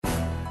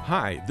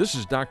Hi, this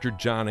is Dr.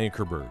 John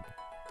Ankerberg.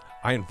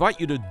 I invite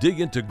you to dig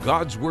into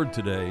God's Word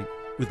today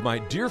with my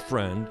dear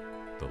friend,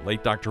 the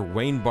late Dr.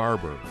 Wayne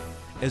Barber,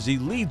 as he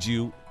leads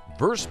you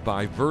verse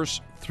by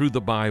verse through the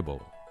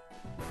Bible.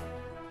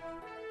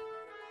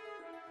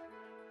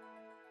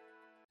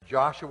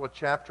 Joshua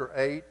chapter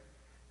 8,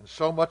 and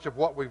so much of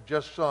what we've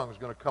just sung is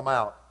going to come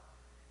out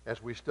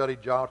as we study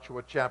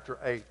Joshua chapter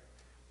 8.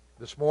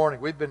 This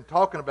morning, we've been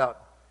talking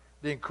about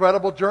the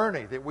incredible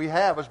journey that we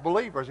have as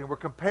believers, and we're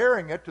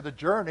comparing it to the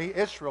journey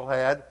Israel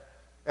had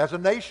as a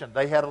nation.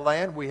 They had a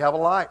land, we have a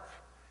life.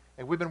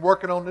 And we've been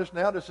working on this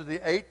now. This is the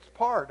 8th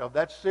part of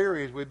that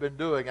series we've been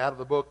doing out of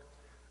the book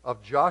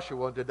of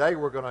Joshua. And today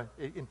we're going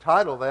to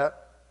entitle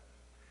that,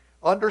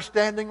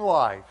 Understanding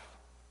Life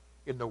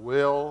in the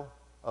Will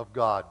of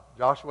God.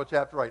 Joshua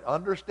chapter 8,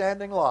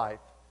 Understanding Life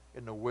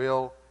in the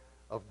Will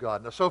of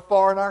God. Now, so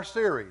far in our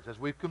series, as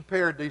we've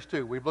compared these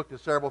two, we've looked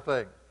at several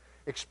things.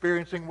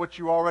 Experiencing what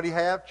you already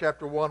have,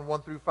 chapter 1,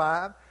 1 through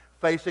 5.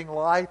 Facing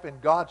life in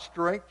God's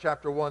strength,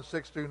 chapter 1,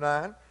 6 through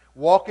 9.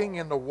 Walking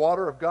in the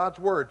water of God's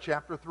Word,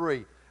 chapter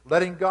 3.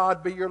 Letting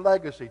God be your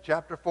legacy,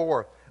 chapter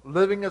 4.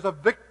 Living as a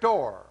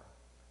victor,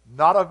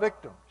 not a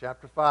victim,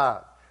 chapter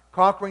 5.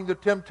 Conquering the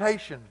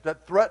temptations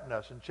that threaten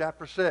us in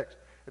chapter 6.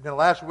 And then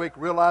last week,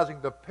 realizing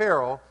the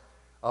peril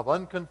of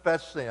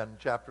unconfessed sin,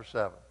 chapter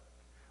 7.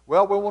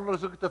 Well, we want to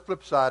look at the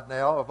flip side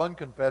now of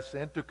unconfessed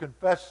sin to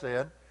confess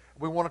sin.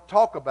 We want to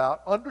talk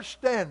about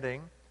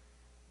understanding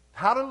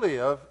how to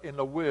live in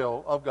the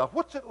will of God.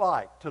 What's it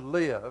like to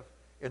live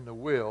in the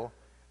will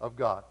of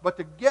God? But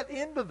to get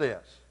into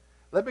this,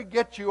 let me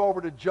get you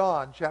over to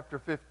John chapter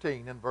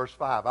 15 and verse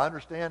 5. I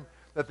understand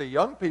that the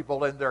young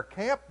people in their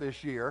camp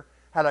this year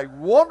had a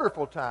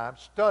wonderful time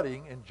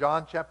studying in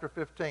John chapter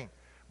 15.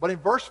 But in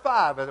verse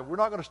 5, we're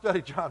not going to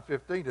study John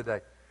 15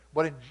 today,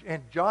 but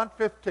in John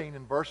 15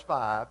 and verse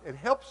 5, it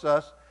helps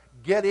us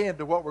get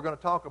into what we're going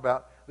to talk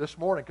about this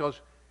morning,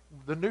 because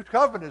the new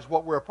covenant is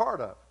what we're a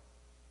part of.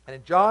 And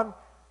in John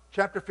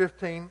chapter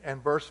 15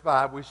 and verse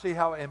 5, we see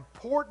how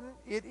important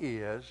it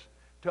is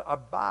to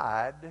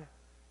abide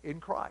in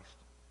Christ.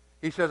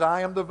 He says,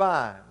 I am the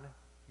vine,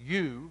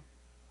 you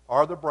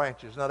are the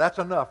branches. Now that's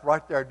enough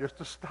right there just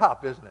to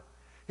stop, isn't it?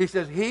 He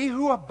says, he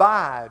who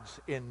abides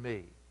in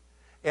me,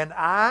 and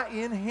I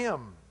in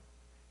him,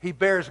 he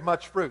bears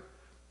much fruit.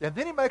 And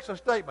then he makes a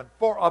statement,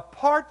 for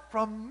apart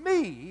from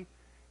me,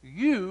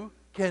 you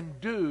can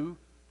do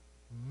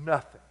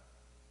nothing.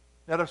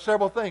 Now, there's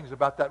several things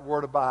about that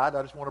word abide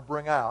I just want to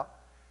bring out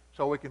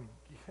so we can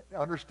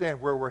understand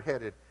where we're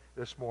headed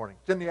this morning.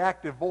 It's in the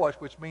active voice,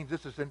 which means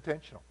this is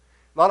intentional.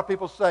 A lot of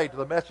people say to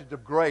the message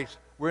of grace,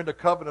 we're in the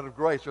covenant of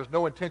grace, there's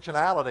no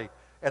intentionality,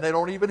 and they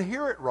don't even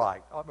hear it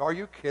right. Are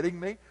you kidding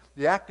me?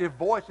 The active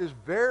voice is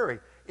very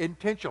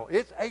intentional.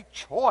 It's a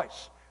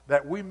choice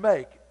that we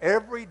make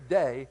every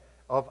day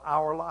of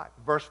our life.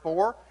 Verse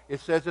 4, it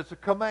says it's a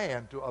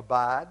command to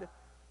abide.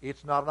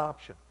 It's not an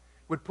option.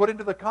 When put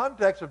into the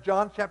context of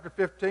John chapter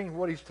 15,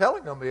 what he's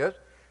telling them is,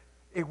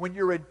 when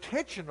you're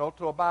intentional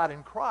to abide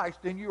in Christ,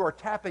 then you are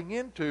tapping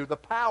into the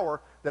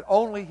power that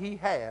only he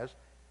has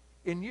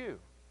in you.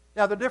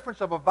 Now, the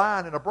difference of a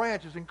vine and a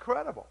branch is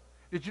incredible.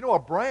 Did you know a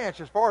branch,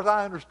 as far as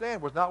I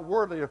understand, was not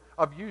worthy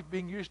of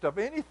being used of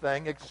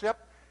anything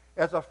except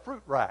as a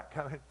fruit rack,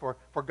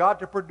 for God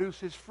to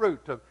produce his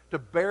fruit, to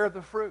bear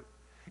the fruit.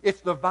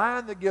 It's the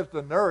vine that gives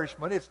the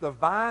nourishment. It's the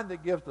vine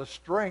that gives the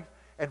strength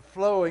and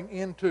flowing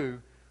into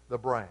the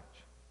branch.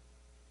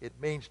 It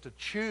means to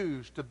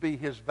choose to be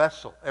his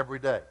vessel every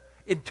day,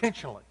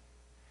 intentionally,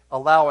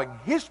 allowing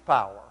his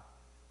power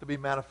to be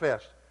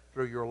manifest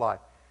through your life.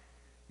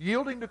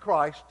 Yielding to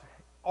Christ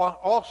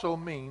also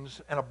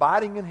means, and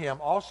abiding in him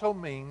also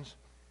means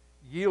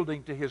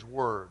yielding to his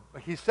word.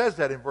 He says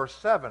that in verse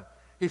 7.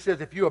 He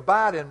says, if you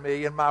abide in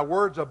me and my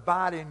words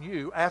abide in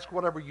you, ask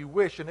whatever you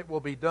wish and it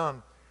will be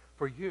done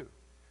for you.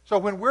 So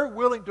when we're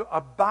willing to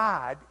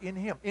abide in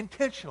him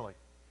intentionally,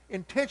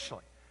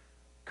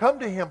 come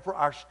to him for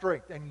our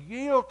strength and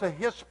yield to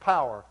his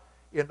power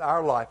in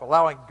our life,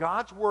 allowing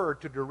God's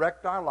word to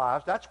direct our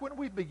lives, that's when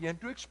we begin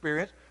to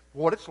experience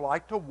what it's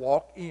like to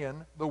walk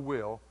in the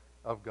will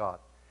of God.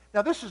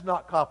 Now, this is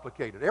not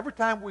complicated. Every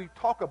time we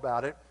talk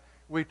about it,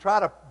 we try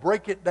to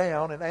break it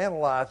down and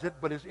analyze it,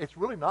 but it's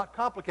really not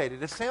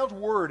complicated. It sounds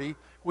wordy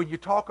when you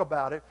talk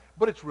about it,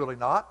 but it's really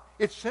not.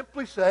 It's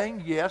simply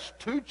saying yes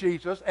to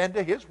Jesus and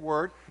to his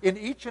word in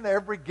each and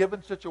every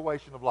given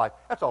situation of life.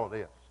 That's all it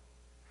is.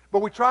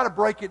 But we try to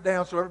break it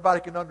down so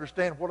everybody can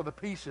understand what are the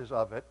pieces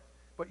of it.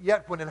 But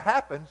yet when it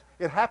happens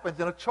in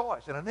a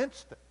choice, in an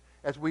instant,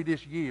 as we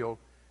just yield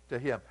to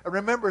him. And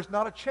remember, it's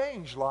not a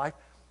changed life.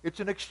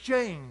 It's an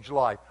exchange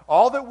life.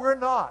 All that we're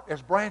not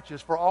as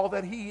branches for all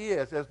that he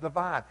is as the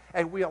vine.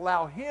 And we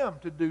allow him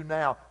to do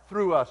now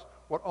through us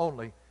what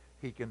only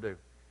he can do.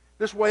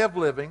 This way of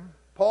living,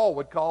 Paul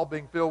would call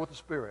being filled with the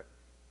Spirit.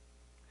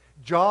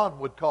 John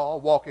would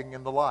call walking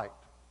in the light.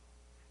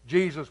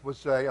 Jesus would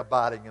say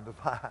abiding in the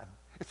vine.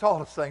 It's all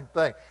the same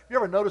thing. You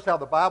ever notice how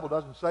the Bible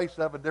doesn't say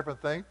 7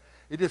 different things?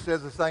 It just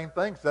says the same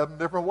thing 7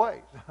 different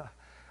ways.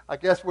 I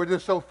guess we're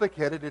just so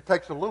thick-headed, it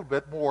takes a little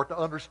bit more to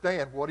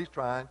understand what he's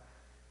trying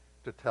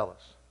to tell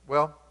us.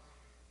 Well,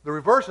 the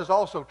reverse is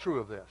also true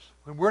of this.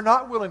 When we're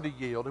not willing to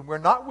yield and we're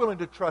not willing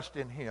to trust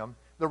in him,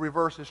 the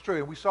reverse is true.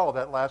 And we saw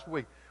that last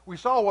week. We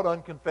saw what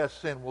unconfessed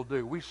sin will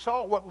do. We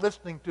saw what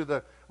listening to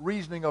the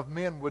reasoning of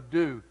men would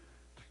do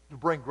to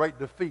bring great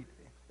defeat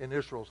in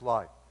Israel's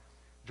life.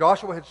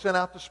 Joshua had sent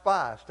out the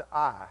spies to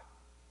Ai.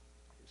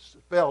 It's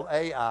spelled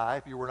A-I.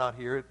 If you were not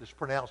here, it's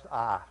pronounced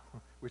I,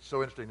 which is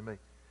so interesting to me.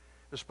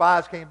 The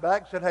spies came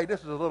back and said, hey,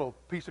 this is a little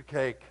piece of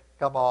cake.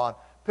 Come on.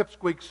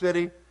 Pipsqueak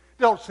City.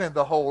 Don't send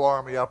the whole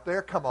army up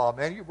there. Come on,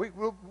 man.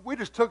 We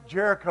just took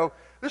Jericho.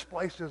 This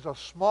place is a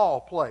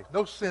small place.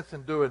 No sense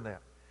in doing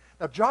that.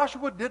 Now,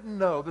 Joshua didn't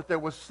know that there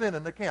was sin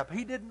in the camp.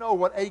 He didn't know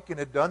what Achan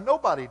had done.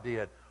 Nobody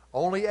did.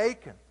 Only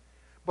Achan.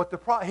 But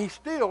he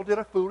still did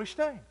a foolish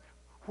thing.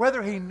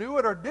 Whether he knew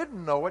it or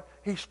didn't know it,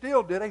 he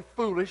still did a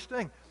foolish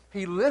thing.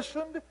 He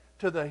listened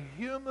to the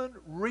human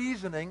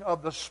reasoning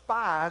of the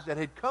spies that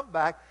had come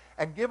back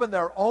and given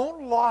their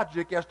own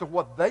logic as to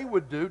what they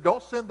would do.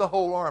 Don't send the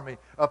whole army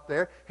up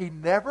there. He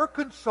never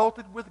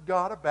consulted with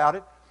God about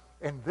it,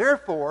 and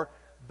therefore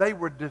they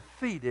were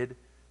defeated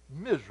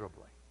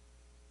miserably.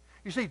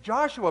 You see,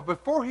 Joshua,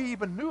 before he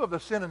even knew of the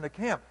sin in the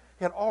camp,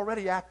 had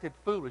already acted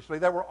foolishly.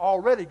 They were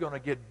already going to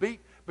get beat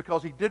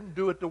because he didn't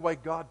do it the way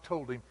God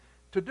told him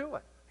to do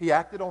it. He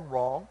acted on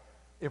wrong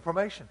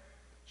information.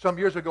 Some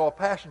years ago, a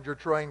passenger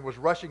train was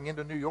rushing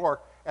into New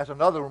York as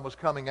another one was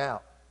coming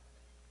out.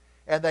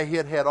 And they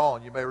hit head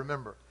on, you may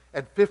remember.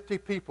 And 50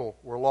 people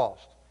were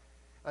lost.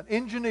 An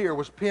engineer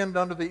was pinned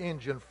under the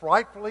engine,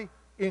 frightfully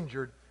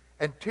injured,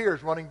 and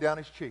tears running down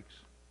his cheeks.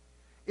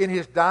 In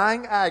his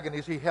dying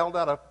agonies, he held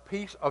out a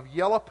piece of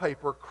yellow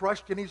paper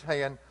crushed in his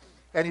hand,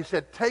 and he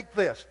said, take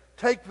this,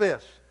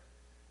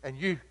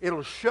 and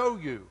it'll show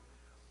you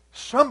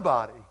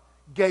somebody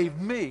gave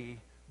me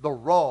the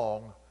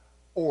wrong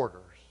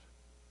orders.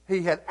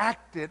 He had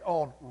acted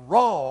on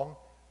wrong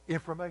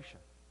information.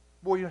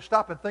 Boy, you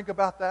stop and think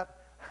about that,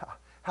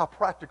 how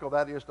practical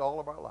that is to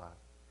all of our lives.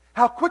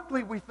 How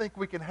quickly we think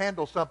we can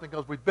handle something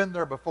because we've been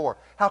there before.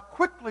 How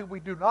quickly we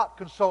do not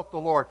consult the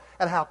Lord.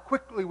 And how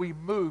quickly we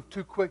move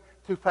too quick,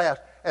 too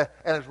fast. And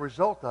as a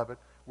result of it,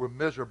 we're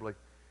miserably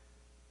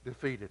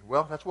defeated.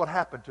 Well, that's what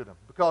happened to them.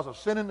 Because of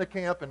sin in the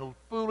camp and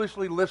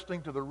foolishly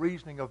listening to the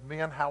reasoning of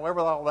men,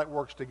 however all that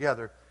works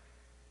together,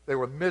 they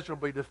were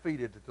miserably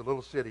defeated at the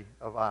little city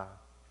of Ai.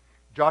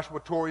 Joshua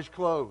tore his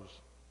clothes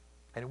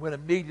and went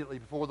immediately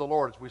before the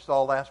Lord, as we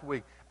saw last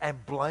week,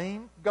 and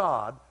blamed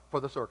God for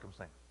the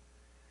circumstance.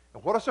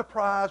 And what a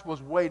surprise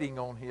was waiting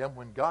on him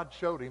when God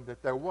showed him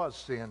that there was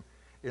sin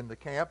in the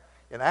camp.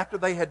 And after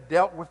they had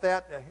dealt with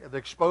that, the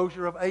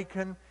exposure of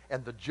Achan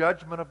and the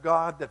judgment of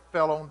God that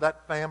fell on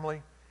that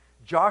family,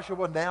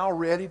 Joshua now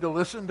ready to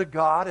listen to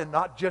God and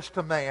not just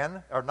to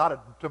man, or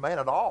not to man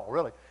at all,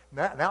 really.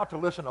 Now to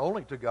listen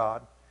only to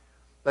God.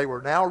 They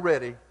were now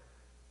ready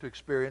to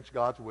experience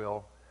God's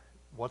will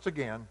once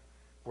again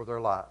for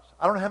their lives.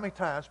 I don't know how many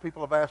times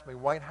people have asked me,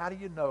 Wayne, how do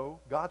you know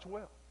God's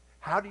will?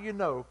 How do you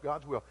know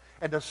God's will?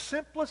 And the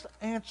simplest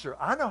answer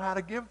I know how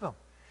to give them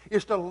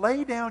is to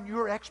lay down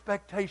your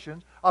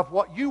expectations of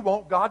what you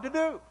want God to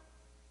do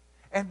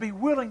and be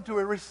willing to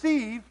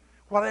receive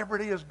whatever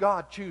it is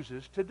God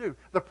chooses to do.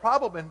 The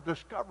problem in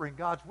discovering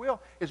God's will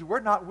is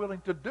we're not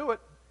willing to do it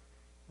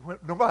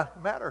no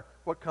matter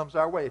what comes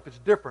our way, if it's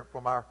different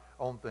from our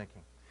own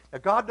thinking. Now,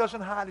 God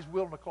doesn't hide his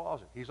will in the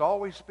closet. He's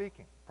always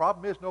speaking.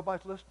 Problem is,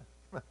 nobody's listening.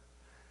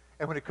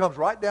 And when it comes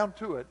right down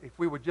to it, if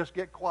we would just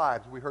get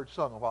quiet, as we heard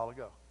sung a while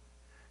ago,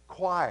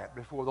 quiet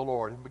before the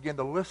Lord and begin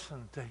to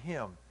listen to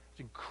him,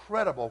 it's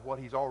incredible what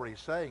he's already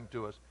saying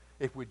to us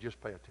if we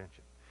just pay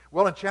attention.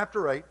 Well, in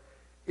chapter 8,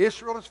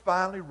 Israel is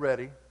finally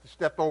ready to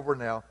step over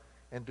now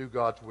and do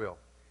God's will.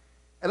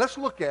 And let's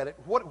look at it.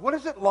 What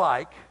is it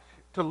like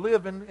to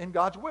live in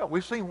God's will?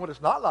 We've seen what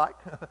it's not like.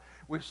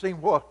 We've seen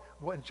what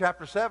in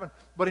chapter 7.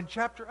 But in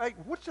chapter 8,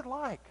 what's it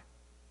like?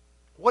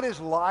 What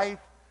is life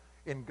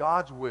in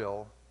God's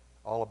will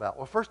all about?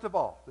 Well, first of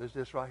all, there's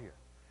this right here.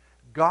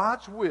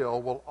 God's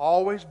will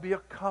always be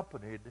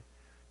accompanied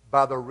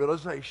by the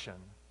realization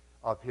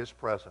of his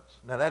presence.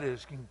 Now,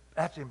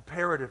 that's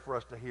imperative for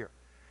us to hear.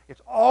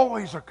 It's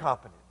always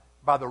accompanied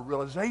by the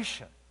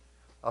realization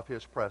of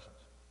his presence.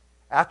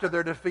 After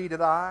their defeat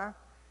at Ai,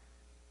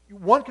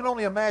 one can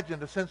only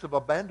imagine the sense of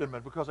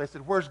abandonment because they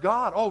said, where's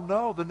God? Oh,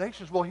 no, the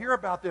nations will hear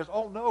about this.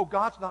 Oh, no,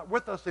 God's not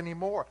with us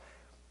anymore.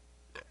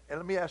 And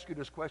let me ask you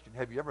this question.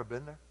 Have you ever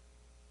been there?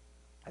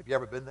 Have you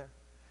ever been there?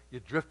 You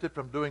drifted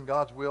from doing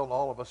God's will, and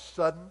all of a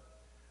sudden,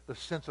 the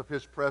sense of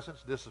his presence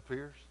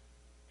disappears.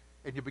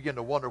 And you begin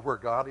to wonder where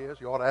God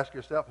is. You ought to ask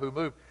yourself, who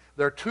moved?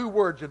 There are two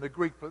words in the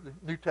Greek for the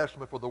New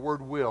Testament for the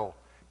word will,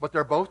 but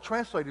they're both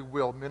translated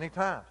will many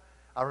times.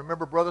 I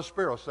remember Brother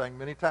Sparrow saying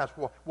many times,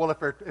 well,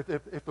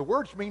 if the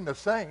words mean the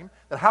same,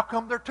 then how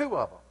come there are two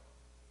of them?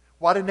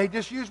 Why didn't they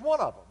just use one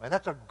of them? And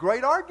that's a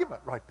great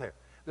argument right there.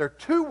 There are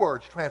two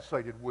words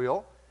translated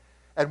will,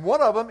 and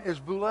one of them is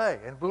boule.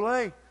 And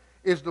boule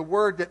is the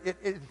word that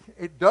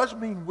it does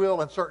mean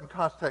will in certain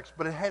contexts,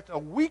 but it has a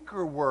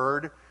weaker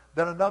word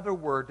than another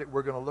word that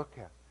we're going to look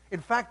at.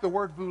 In fact, the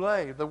word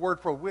voulez, the word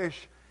for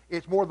wish,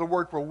 it's more the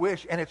word for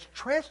wish, and it's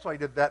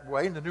translated that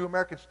way in the New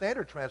American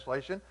Standard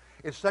Translation.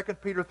 It's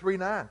 2 Peter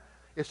 3:9.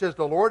 It says,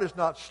 "The Lord is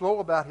not slow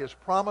about his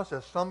promise,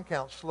 as some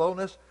count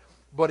slowness,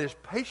 but is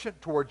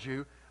patient towards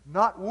you,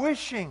 not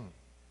wishing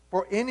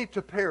for any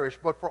to perish,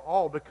 but for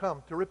all to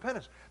come to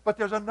repentance." But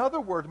there's another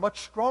word,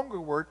 much stronger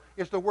word,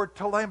 is the word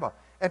telema.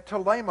 And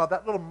telema,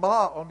 that little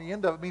ma on the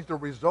end of it, means the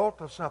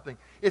result of something.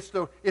 It's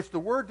the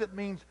word that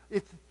means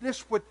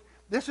this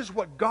is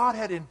what God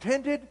had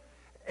intended,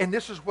 and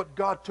this is what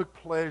God took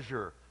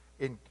pleasure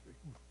in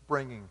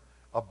bringing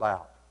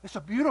about. It's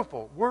a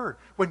beautiful word.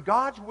 When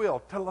God's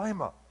will,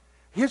 telema,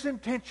 His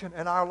intention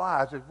in our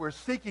lives, as we're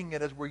seeking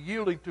it, as we're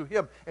yielding to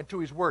Him and to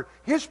His Word,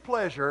 His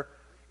pleasure,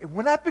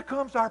 when that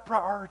becomes our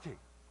priority,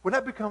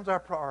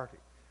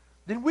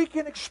 then we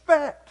can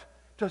expect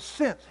to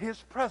sense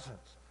His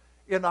presence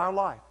in our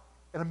life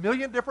in a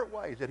million different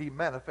ways that He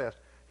manifests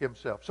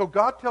Himself. So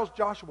God tells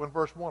Joshua in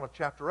verse 1 of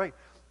chapter 8,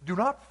 "Do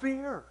not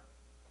fear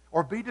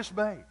or be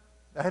dismayed."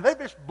 And they've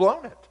just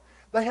blown it.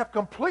 They have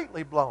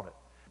completely blown it.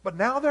 But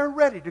now they're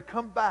ready to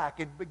come back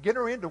and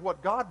enter into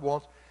what God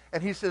wants.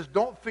 And He says,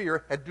 don't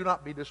fear and do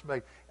not be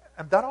dismayed.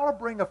 And that ought to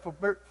bring a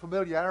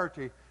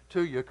familiarity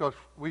to you, because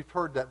we've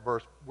heard that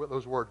verse,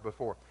 those words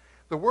before.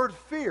 The word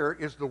fear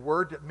is the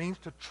word that means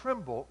to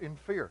tremble in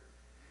fear.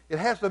 It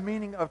has the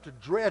meaning of to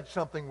dread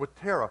something with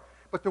terror.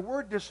 But the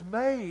word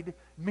dismayed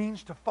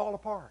means to fall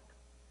apart.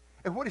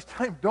 And what He's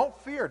telling them, don't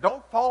fear,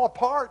 don't fall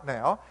apart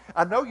now.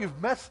 I know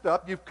you've messed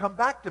up, you've come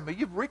back to me,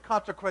 you've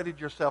reconsecrated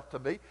yourself to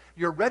me,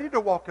 you're ready to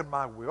walk in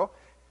my will.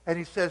 And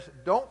He says,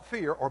 don't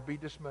fear or be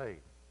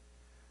dismayed.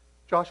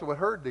 Joshua had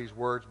heard these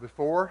words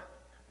before,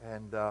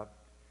 and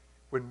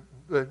when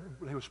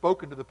he was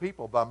spoken to the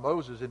people by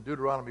Moses in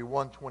Deuteronomy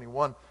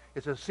 1:21,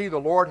 it says, "See, the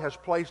Lord has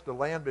placed the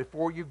land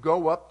before you.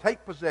 Go up,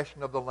 take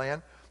possession of the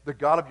land the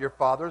God of your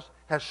fathers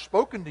has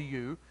spoken to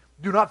you.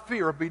 Do not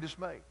fear or be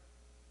dismayed."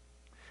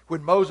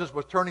 When Moses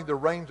was turning the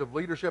reins of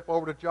leadership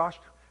over to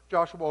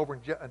Joshua over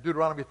in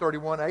Deuteronomy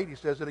 31:8, he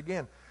says it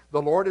again.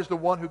 "The Lord is the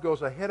one who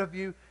goes ahead of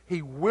you.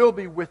 He will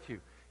be with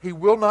you. He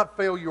will not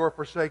fail you or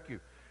forsake you.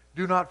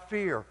 Do not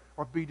fear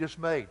or be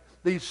dismayed."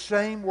 These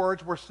same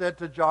words were said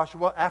to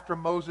Joshua after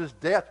Moses'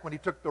 death when he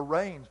took the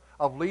reins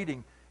of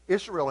leading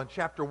Israel in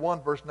chapter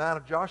 1, verse 9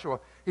 of Joshua.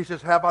 He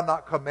says, "Have I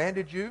not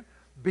commanded you?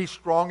 Be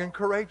strong and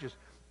courageous.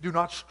 Do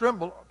not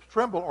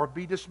tremble or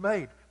be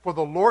dismayed, for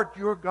the Lord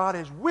your God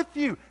is with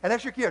you." And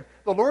that's your kid.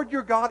 The Lord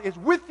your God is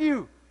with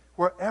you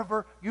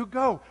wherever you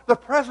go. The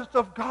presence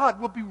of God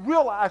will be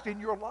realized in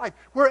your life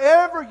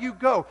wherever you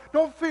go.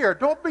 Don't fear.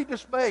 Don't be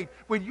dismayed.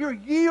 When you're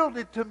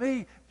yielded to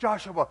me,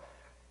 Joshua,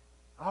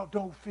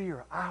 don't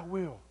fear. I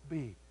will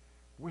be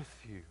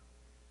with you.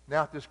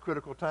 Now at this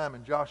critical time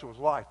in Joshua's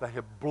life, they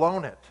have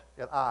blown it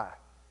at Ai.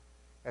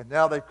 And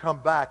now they've come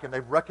back and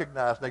they've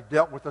recognized, they've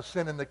dealt with the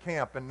sin in the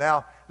camp, and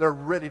now they're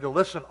ready to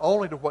listen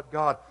only to what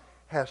God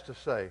has to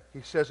say.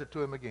 He says it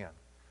to him again.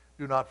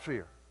 Do not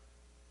fear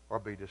or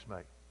be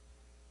dismayed.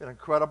 Isn't it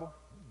incredible?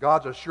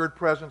 God's assured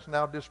presence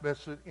now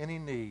dismisses any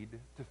need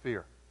to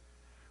fear.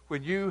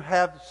 When you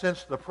have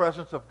sensed the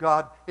presence of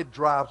God, it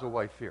drives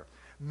away fear.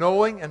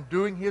 Knowing and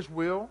doing His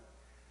will,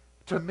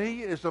 to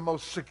me, is the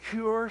most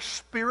secure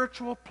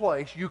spiritual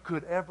place you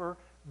could ever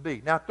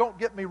be. Now, don't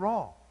get me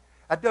wrong.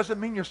 That doesn't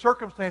mean your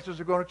circumstances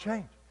are going to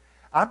change.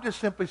 I'm just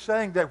simply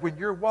saying that when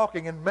you're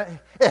walking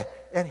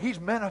and He's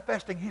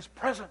manifesting His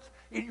presence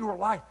in your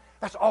life,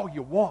 that's all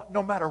you want,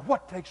 no matter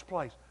what takes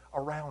place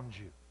around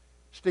you.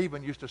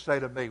 Stephen used to say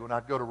to me when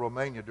I'd go to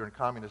Romania during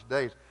communist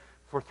days,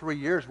 for 3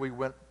 years we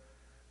went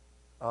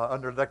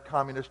under that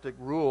communistic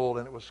rule,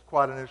 and it was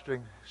quite an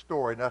interesting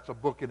story, and that's a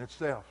book in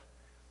itself.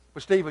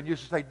 But Stephen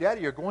used to say,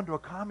 "Daddy, you're going to a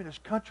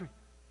communist country,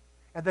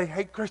 and they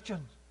hate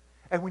Christians.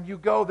 And when you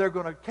go, they're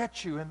going to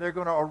catch you, and they're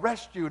going to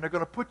arrest you, and they're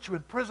going to put you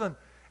in prison,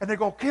 and they're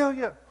going to kill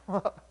you."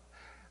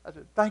 I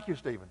said, "Thank you,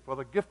 Stephen, for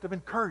the gift of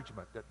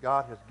encouragement that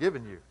God has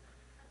given you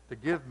to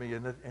give me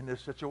in this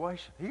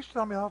situation." He used to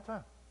tell me all the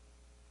time.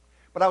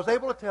 But I was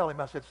able to tell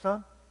him, I said,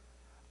 "Son,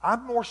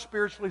 I'm more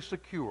spiritually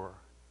secure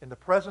in the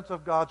presence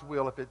of God's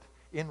will if it's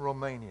in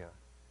Romania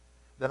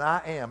than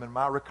I am in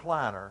my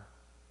recliner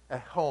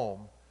at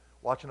home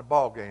watching a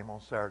ball game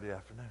on Saturday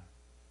afternoon."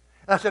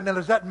 And I said, "Now,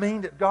 does that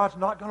mean that God's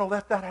not going to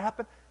let that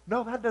happen?"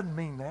 No, that doesn't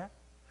mean that.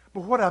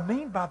 But what I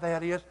mean by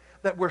that is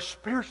that we're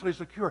spiritually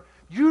secure.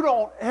 You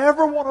don't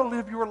ever want to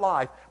live your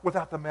life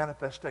without the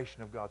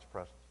manifestation of God's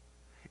presence.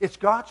 It's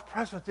God's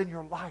presence in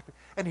your life,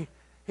 and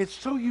it's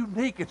so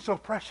unique and so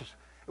precious.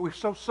 And we've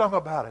so sung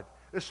about it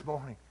this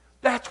morning.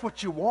 That's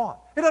what you want.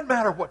 It doesn't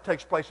matter what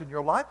takes place in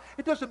your life.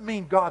 It doesn't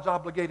mean God's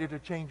obligated to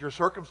change your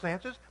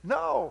circumstances.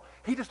 No.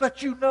 He just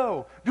lets you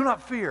know. Do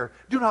not fear.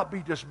 Do not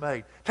be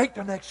dismayed. Take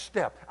the next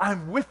step.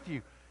 I'm with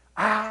you.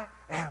 I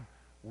am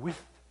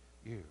with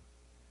you.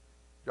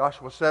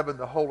 Joshua 7,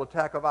 the whole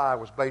attack of Ai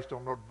was based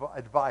on the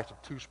advice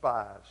of 2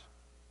 spies.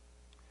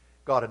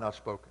 God had not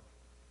spoken.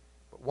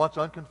 But once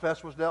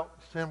unconfessed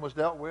sin was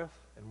dealt with,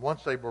 and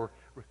once they were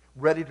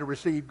ready to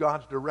receive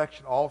God's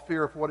direction, all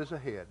fear of what is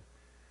ahead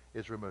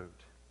is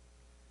removed.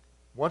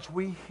 Once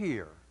we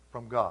hear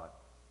from God,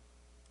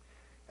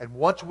 and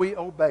once we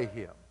obey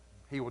Him,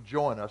 He will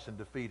join us in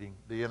defeating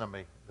the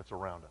enemy that's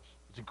around us.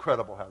 It's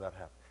incredible how that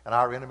happens. And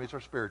our enemies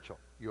are spiritual.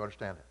 You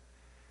understand it.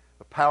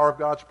 The power of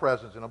God's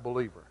presence in a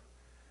believer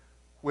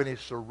when he's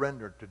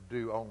surrendered to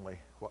do only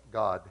what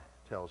God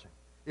tells him.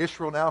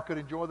 Israel now could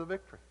enjoy the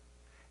victory.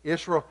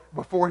 Israel,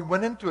 before he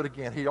went into it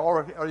again, he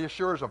already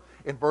assures them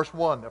in verse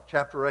 1 of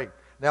chapter 8.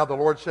 Now the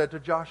Lord said to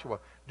Joshua,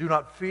 do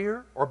not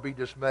fear or be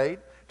dismayed.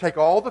 Take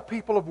all the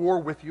people of war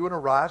with you and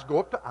arise. Go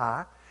up to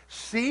Ai.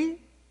 See,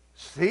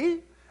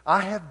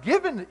 I have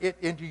given it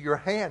into your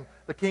hand,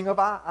 the king of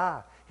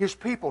Ai, his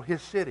people,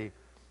 his city,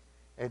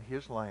 and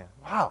his land.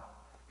 Wow.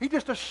 He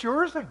just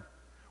assures him.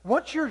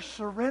 Once you're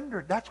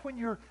surrendered, that's when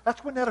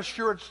that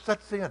assurance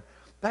sets in.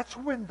 That's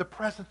when the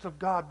presence of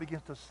God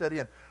begins to set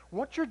in.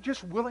 Once you're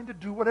just willing to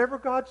do whatever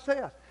God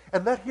says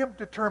and let Him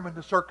determine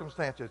the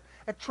circumstances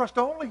and trust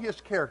only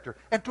His character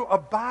and to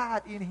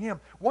abide in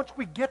Him. Once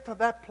we get to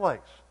that place,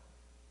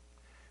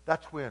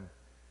 that's when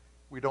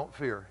we don't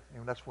fear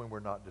and that's when we're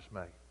not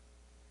dismayed.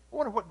 I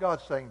wonder what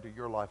God's saying to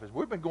your life. As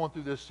we've been going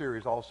through this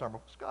series all summer,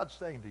 what's God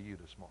saying to you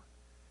this morning?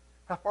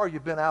 How far have you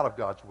been out of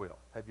God's will?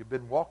 Have you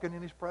been walking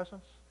in His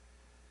presence?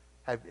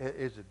 Has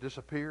it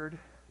disappeared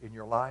in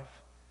your life?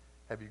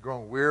 Have you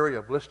grown weary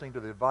of listening to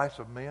the advice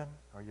of men?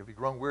 Or have you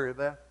grown weary of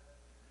that?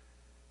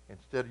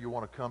 Instead, you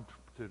want to come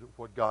to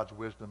what God's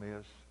wisdom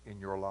is in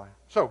your life.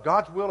 So,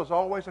 God's will is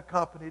always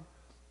accompanied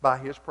by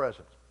His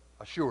presence,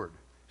 assured.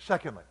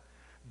 Secondly,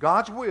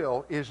 God's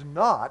will is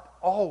not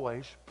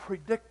always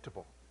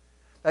predictable.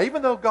 Now,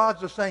 even though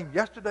God's the same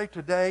yesterday,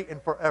 today,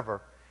 and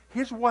forever,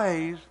 His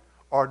ways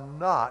are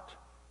not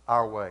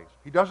our ways.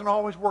 He doesn't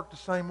always work the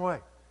same way.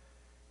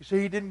 You see,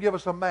 He didn't give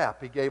us a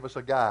map. He gave us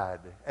a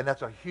guide. And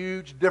that's a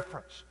huge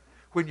difference.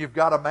 When you've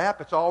got a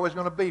map, it's always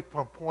going to be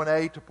from point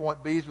A to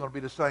point B is going to be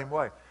the same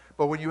way.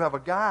 But when you have a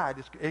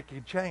guide, it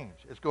can change.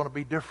 It's going to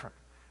be different.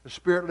 The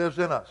Spirit lives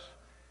in us.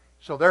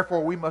 So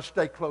therefore, we must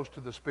stay close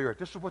to the Spirit.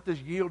 This is what this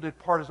yielded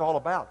part is all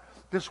about.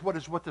 This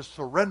is what this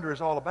surrender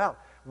is all about.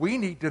 We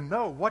need to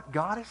know what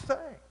God is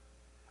saying.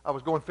 I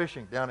was going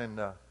fishing down in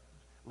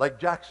Lake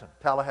Jackson,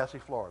 Tallahassee,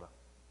 Florida.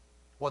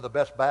 One of the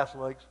best bass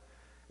lakes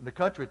in the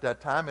country at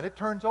that time, and it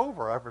turns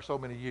over after so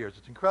many years.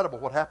 It's incredible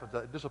what happens.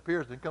 It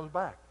disappears and comes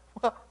back.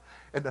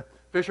 And the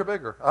fish are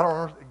bigger. I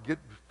don't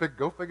know.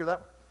 Go figure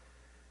that one.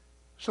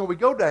 So we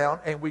go down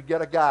and we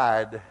get a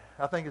guide.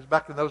 I think it's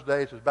back in those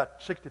days, it was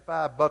about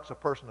 $65 a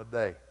person a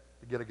day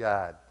to get a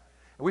guide.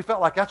 And we felt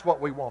like that's what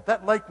we want.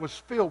 That lake was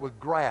filled with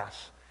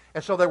grass.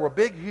 And so there were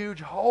big, huge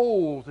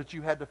holes that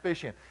you had to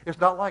fish in. It's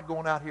not like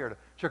going out here to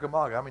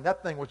Chickamauga. I mean,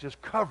 that thing was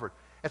just covered.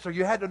 And so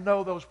you had to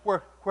know those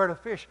where to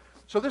fish.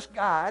 So this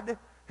guide,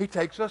 he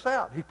takes us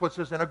out. He puts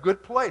us in a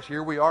good place.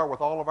 Here we are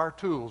with all of our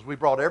tools. We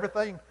brought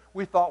everything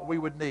we thought we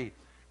would need.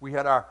 We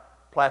had our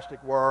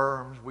plastic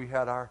worms. We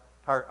had our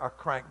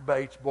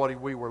crankbaits. Boy,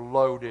 we were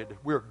loaded.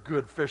 We're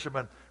good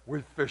fishermen.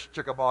 We fished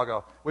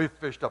Chickamauga. We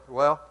fished up,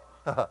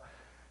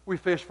 we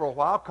fished for a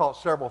while, caught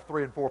several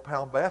 3- and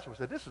 4-pound bass. We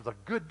said, this is a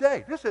good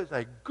day. This is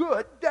a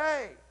good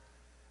day.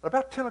 At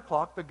about 10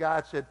 o'clock, the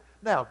guide said,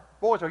 now,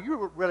 boys, are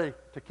you ready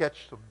to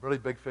catch some really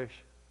big fish?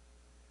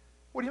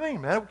 What do you mean,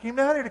 man? We came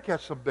down here to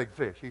catch some big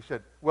fish. He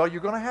said, well,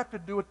 you're going to have to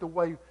do it the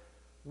way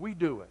we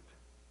do it,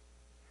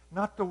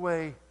 not the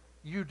way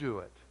you do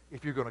it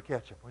if you're going to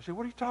catch them. We said,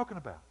 what are you talking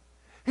about?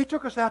 He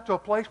took us out to a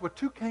place with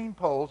 2 cane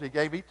poles. He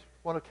gave each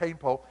one a cane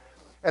pole,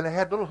 and they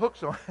had little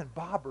hooks on it and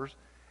bobbers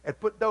and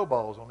put dough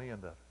balls on the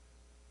end of it.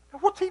 Now,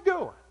 what's he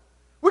doing?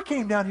 We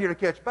came down here to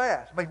catch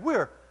bass. I mean,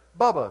 we're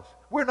Bubbas.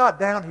 We're not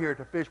down here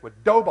to fish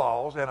with dough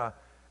balls and a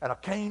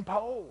cane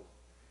pole.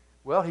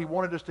 Well, he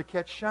wanted us to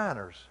catch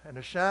shiners, and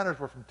the shiners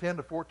were from 10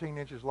 to 14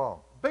 inches long.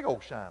 Big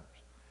old shiners.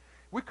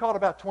 We caught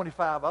about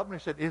 25 of them, and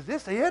he said, is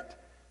this it?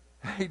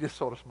 He just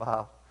sort of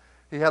smiled.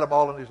 He had them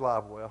all in his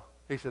live well.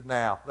 He said,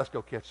 now, let's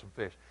go catch some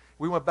fish.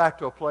 We went back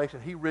to a place,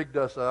 and he rigged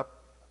us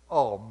up.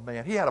 Oh,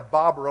 man, he had a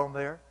bobber on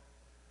there.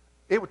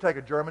 It would take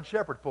a German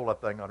Shepherd to pull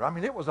that thing under. I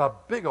mean, it was a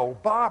big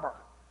old bobber.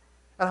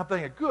 And I'm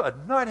thinking,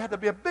 good night, it had to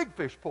be a big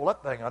fish to pull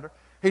that thing under.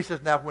 He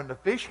says, now, when the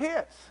fish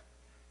hits,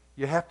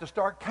 you have to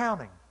start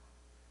counting.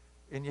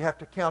 And you have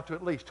to count to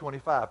at least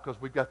 25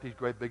 because we've got these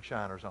great big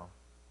shiners on.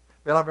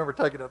 Man, I remember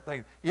taking that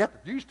thing. You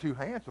have to use 2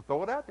 hands to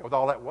throw it out there with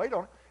all that weight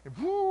on it. And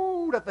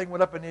whoo, that thing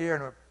went up in the air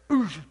and it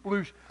went boosh,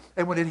 sploosh.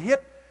 And when it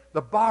hit,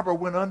 the bobber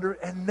went under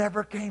and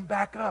never came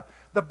back up.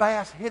 The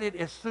bass hit it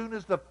as soon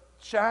as the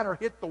shiner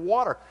hit the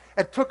water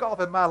and took off,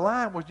 and my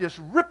line was just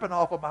ripping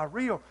off of my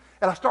reel.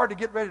 And I started to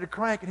get ready to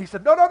crank, and he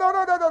said, no.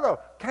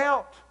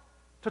 Count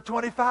to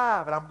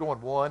 25. And I'm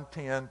going 1,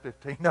 10,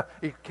 15. No,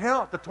 he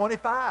count to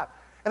 25.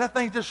 And that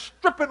thing's just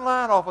stripping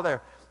line off of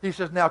there. He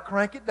says, now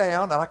crank it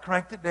down. And I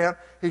cranked it down.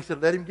 He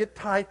said, let him get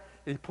tight.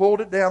 And he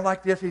pulled it down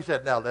like this. He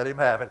said, now let him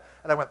have it.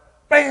 And I went,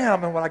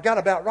 bam. And when I got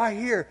about right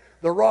here,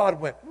 the rod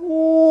went,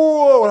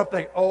 whoa. And I'm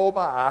thinking, oh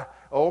my.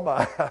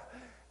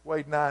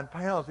 weighed 9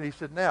 pounds. And he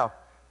said, now,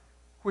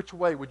 which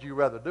way would you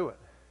rather do it?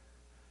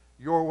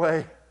 Your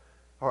way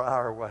or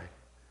our way?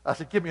 I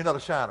said, give me another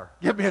shiner.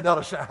 Give me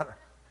another shiner.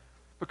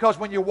 Because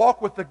when you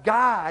walk with the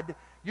guide,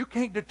 you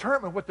can't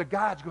determine what the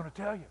guide's going to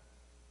tell you.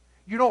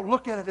 You don't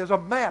look at it as a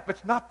map.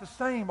 It's not the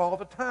same all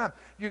the time.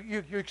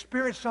 You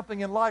experience something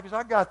in life. You say,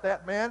 I got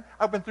that, man.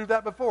 I've been through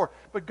that before.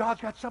 But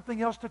God's got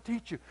something else to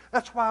teach you.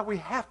 That's why we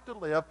have to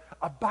live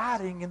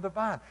abiding in the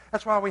vine.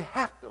 That's why we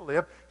have to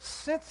live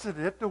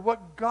sensitive to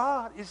what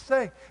God is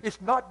saying.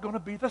 It's not going to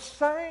be the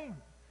same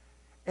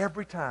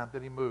every time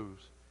that he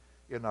moves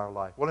in our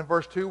life. Well, in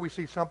verse 2, we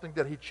see something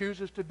that he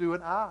chooses to do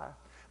in Ai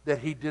that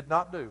he did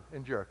not do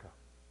in Jericho.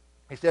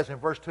 He says in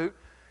verse 2,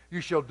 you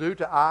shall do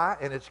to Ai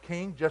and its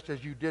king just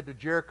as you did to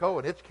Jericho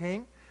and its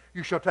king.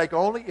 You shall take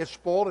only its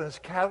spoil and its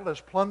cattle as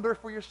plunder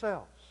for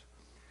yourselves.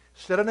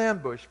 Set an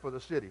ambush for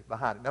the city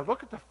behind it. Now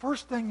look at the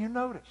first thing you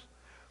notice.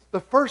 The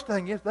first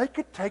thing is they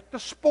could take the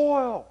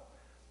spoil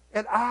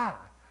at Ai,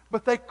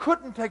 but they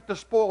couldn't take the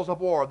spoils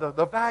of war,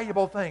 the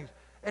valuable things,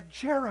 at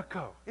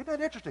Jericho. Isn't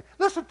that interesting?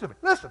 Listen to me.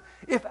 Listen.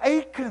 If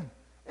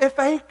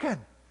Achan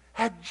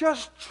had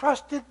just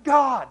trusted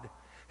God,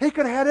 he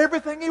could have had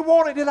everything he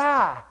wanted at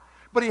Ai.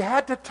 But he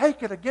had to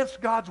take it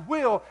against God's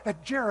will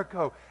at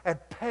Jericho and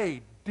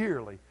paid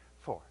dearly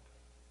for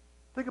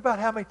it. Think about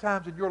how many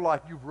times in your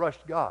life you've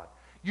rushed God.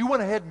 You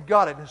went ahead and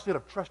got it instead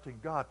of trusting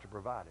God to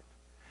provide it.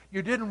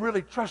 You didn't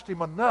really trust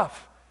him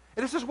enough.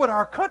 And this is what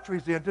our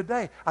country's in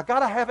today. I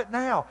got to have it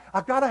now. I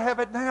got to have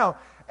it now.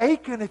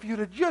 Achan, if you'd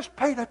have just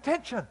paid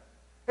attention,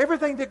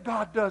 everything that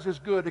God does is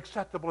good,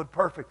 acceptable, and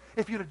perfect.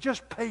 If you'd have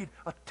just paid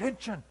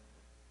attention,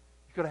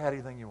 you could have had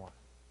anything you wanted.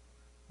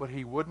 But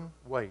he wouldn't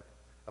wait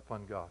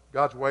upon God.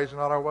 God's ways are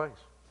not our ways.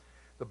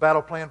 The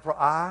battle plan for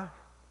Ai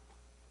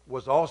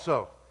was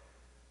also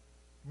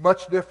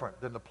much different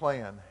than the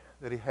plan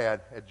that he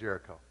had at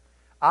Jericho.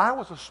 Ai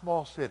was a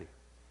small city,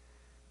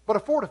 but a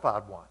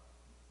fortified one.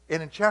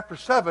 And in chapter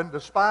 7,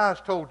 the spies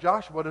told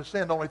Joshua to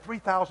send only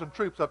 3,000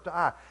 troops up to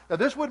Ai. Now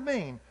this would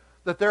mean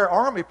that their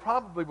army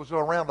probably was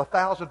around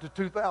 1,000 to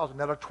 2,000.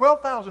 Now there are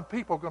 12,000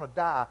 people going to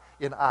die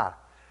in Ai.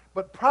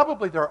 But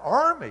probably their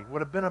army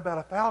would have been about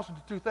 1,000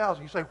 to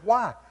 2,000. You say,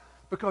 why?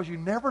 Because you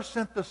never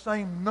sent the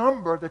same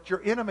number that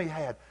your enemy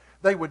had.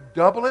 They would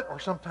double it or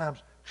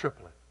sometimes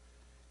triple it.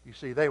 You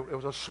see, it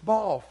was a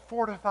small,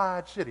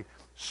 fortified city.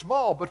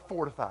 Small, but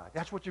fortified.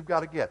 That's what you've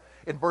got to get.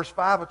 In verse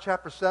 5 of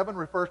chapter 7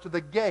 refers to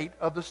the gate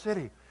of the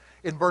city.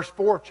 In verse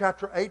 4 of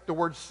chapter 8, the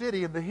word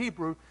city in the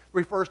Hebrew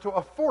refers to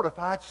a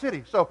fortified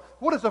city. So,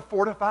 what is a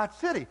fortified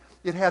city?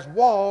 It has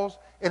walls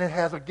and it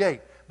has a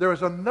gate. There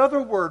is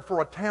another word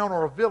for a town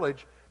or a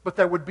village, but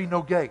there would be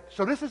no gate.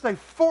 So this is a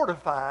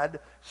fortified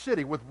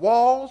city with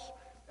walls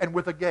and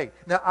with a gate.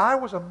 Now, Ai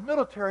was a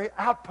military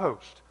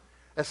outpost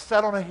that's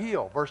set on a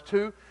hill. Verse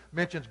 2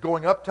 mentions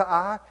going up to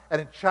Ai,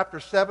 and in chapter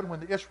 7, when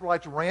the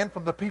Israelites ran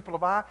from the people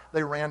of Ai,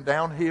 they ran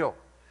downhill.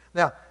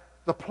 Now,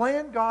 the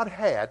plan God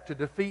had to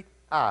defeat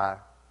Ai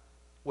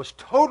was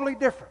totally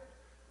different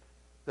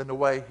than the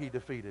way he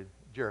defeated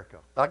Jericho.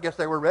 I guess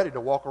they were ready to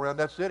walk around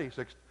that city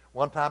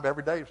one time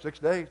every day, 6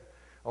 days.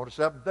 On the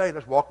seventh day,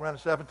 let's walk around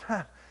it 7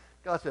 times.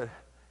 God said,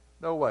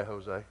 no way,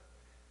 Jose.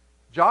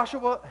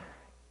 Joshua,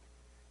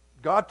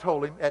 God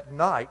told him at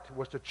night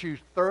was to choose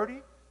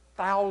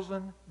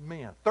 30,000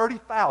 men.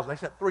 30,000. They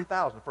sent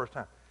 3,000 the first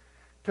time.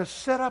 To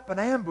set up an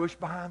ambush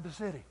behind the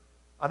city.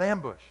 An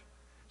ambush.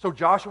 So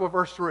Joshua,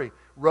 verse 3,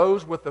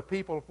 rose with the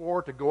people of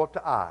war to go up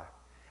to Ai.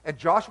 And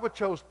Joshua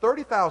chose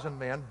 30,000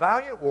 men,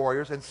 valiant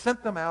warriors, and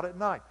sent them out at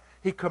night.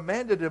 He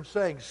commanded them,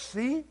 saying,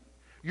 see,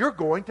 you're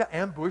going to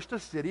ambush the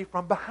city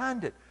from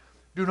behind it.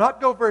 Do not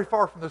go very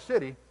far from the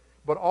city,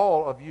 but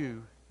all of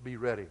you be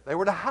ready. They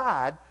were to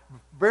hide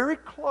very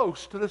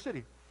close to the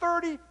city.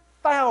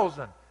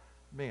 30,000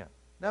 men.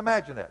 Now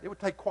imagine that. It would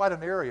take quite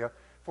an area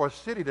for a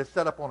city to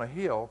set up on a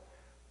hill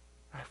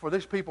for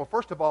these people,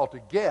 first of all, to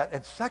get,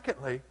 and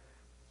secondly,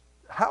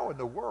 how in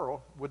the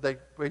world would they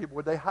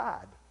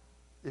hide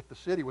if the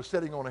city was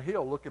sitting on a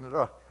hill looking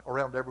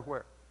around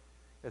everywhere?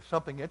 It's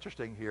something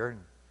interesting here,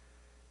 and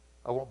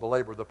I won't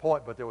belabor the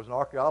point, but there was an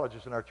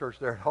archaeologist in our church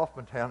there at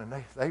Hoffmantown,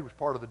 and they was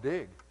part of the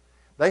dig.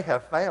 They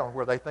have found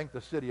where they think the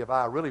city of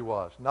Ai really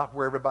was, not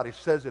where everybody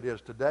says it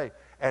is today.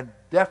 And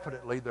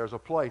definitely there's a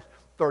place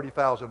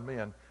 30,000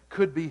 men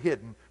could be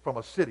hidden from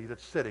a city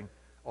that's sitting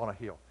on a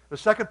hill. The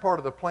second part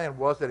of the plan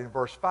was that in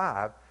verse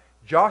 5,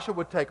 Joshua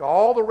would take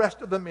all the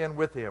rest of the men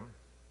with him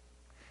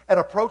and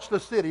approach the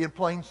city in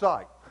plain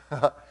sight.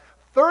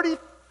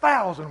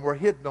 30,000 were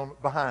hidden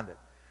behind it.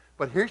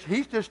 But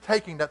he's just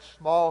taking that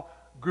small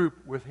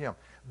group with him.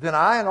 Then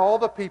I and all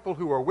the people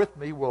who are with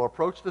me will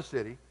approach the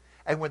city,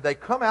 and when they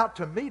come out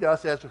to meet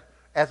us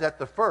as at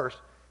the first,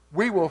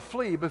 we will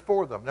flee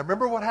before them. Now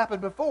remember what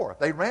happened before.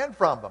 They ran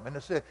from them,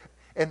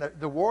 and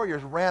the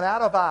warriors ran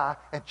out of Ai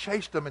and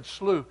chased them and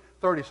slew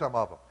 30-some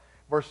of them.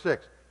 Verse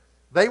 6,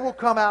 they will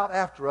come out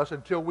after us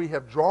until we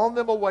have drawn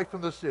them away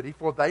from the city,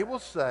 for they will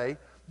say,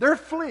 they're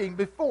fleeing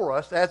before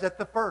us as at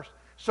the first.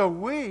 So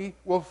we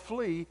will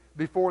flee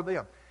before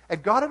them.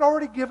 And God had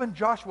already given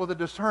Joshua the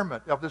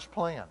discernment of this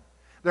plan.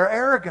 They're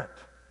arrogant.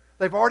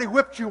 They've already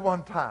whipped you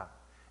one time.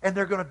 And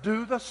they're going to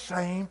do the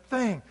same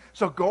thing.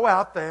 So go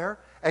out there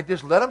and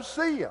just let them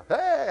see you.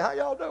 Hey, how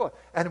y'all doing?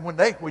 And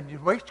when you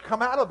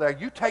come out of there,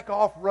 you take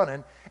off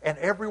running, and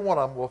every one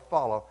of them will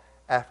follow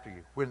after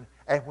you.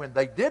 When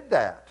they did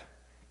that,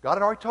 God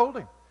had already told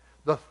him,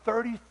 the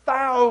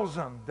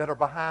 30,000 that are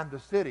behind the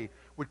city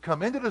would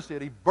come into the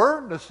city,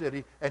 burn the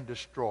city, and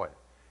destroy it.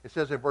 It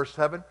says in verse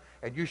 7,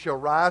 and you shall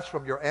rise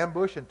from your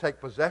ambush and take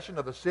possession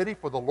of the city,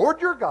 for the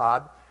Lord your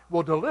God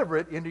will deliver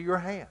it into your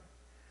hand.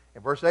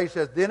 And verse 8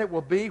 says, then it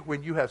will be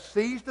when you have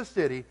seized the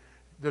city,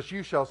 that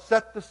you shall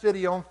set the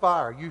city on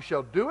fire. You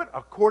shall do it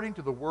according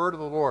to the word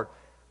of the Lord.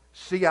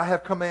 See, I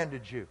have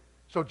commanded you.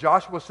 So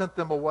Joshua sent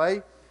them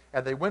away,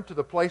 and they went to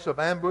the place of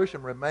ambush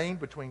and remained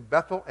between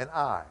Bethel and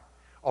Ai,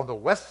 on the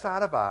west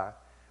side of Ai.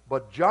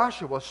 But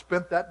Joshua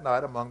spent that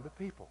night among the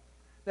people.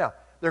 Now,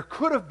 there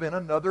could have been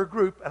another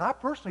group, and I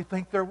personally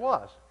think there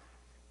was.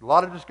 A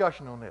lot of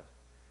discussion on this.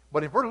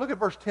 But look at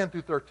verse 10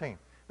 through 13.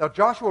 Now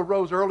Joshua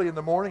rose early in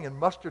the morning and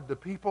mustered the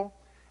people,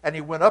 and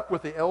he went up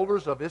with the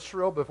elders of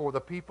Israel before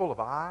the people of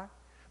Ai.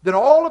 Then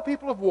all the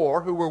people of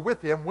war who were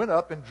with him went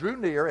up and drew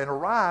near and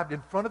arrived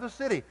in front of the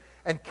city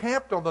and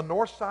camped on the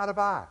north side of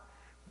Ai.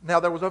 Now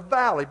there was a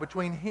valley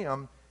between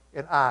him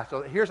and Ai.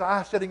 So here's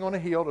Ai sitting on a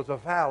hill. There's a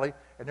valley,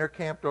 and they're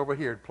camped over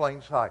here in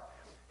plain sight.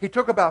 He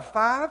took about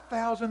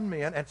 5,000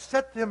 men and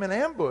set them in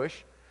ambush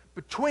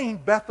between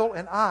Bethel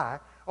and Ai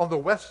on the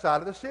west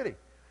side of the city.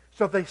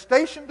 So they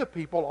stationed the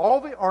people,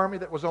 all the army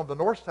that was on the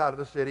north side of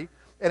the city,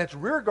 and its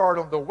rear guard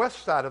on the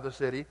west side of the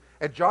city,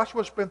 and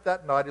Joshua spent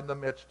that night in the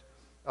midst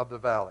of the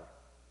valley.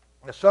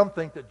 Now some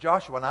think that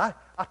Joshua, and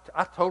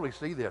I totally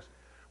see this.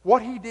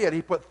 What he did,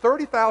 he put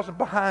 30,000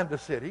 behind the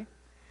city.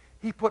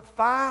 He put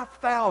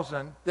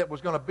 5,000 that was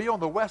going to be on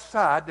the west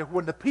side, that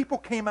when the people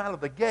came out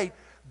of the gate,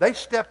 they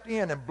stepped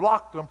in and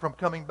blocked them from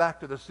coming back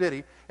to the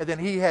city, and then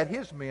he had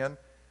his men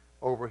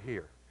over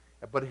here.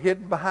 But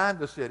hidden behind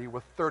the city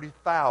were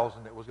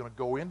 30,000 that was going to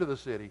go into the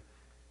city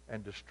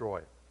and destroy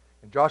it.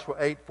 In Joshua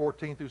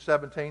 8:14 through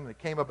 17, it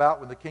came about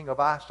when the king of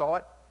Ai saw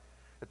it,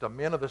 that the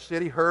men of the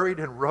city hurried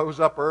and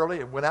rose up early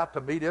and went out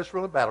to meet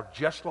Israel in battle,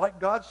 just like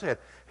God said.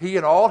 He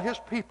and all his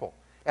people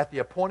at the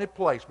appointed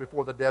place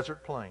before the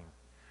desert plain.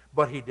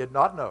 But he did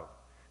not know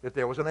that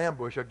there was an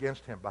ambush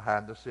against him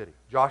behind the city.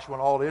 Joshua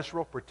and all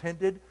Israel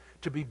pretended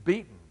to be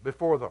beaten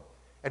before them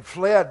and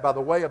fled by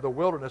the way of the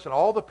wilderness. And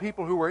all the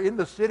people who were in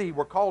the city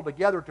were called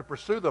together to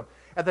pursue them.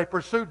 And they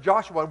pursued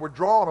Joshua and were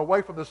drawn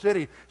away from the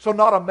city. So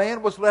not a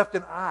man was left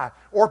in Ai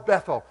or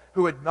Bethel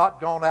who had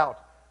not gone out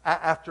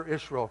after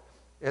Israel.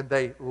 And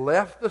they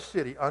left the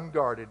city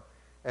unguarded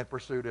and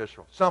pursued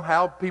Israel.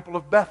 Somehow people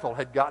of Bethel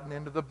had gotten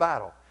into the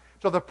battle.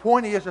 So the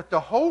point is that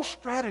the whole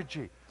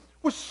strategy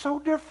was so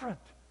different.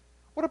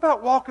 What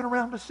about walking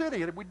around the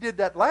city? And we did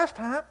that last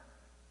time.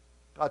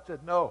 God said,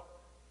 no,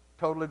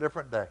 totally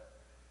different day.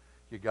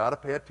 You got to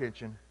pay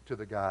attention to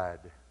the guide.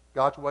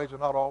 God's ways are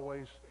not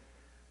always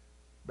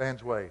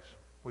man's ways.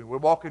 When we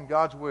walk in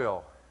God's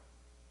will,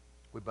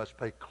 we must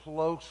pay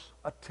close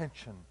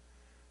attention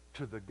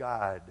to the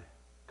guide,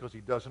 because he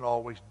doesn't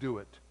always do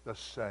it the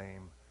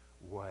same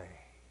way.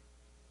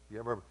 You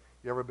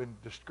ever been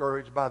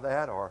discouraged by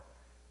that or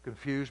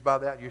confused by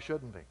that? You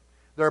shouldn't be.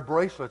 There are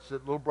bracelets,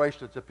 little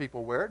bracelets that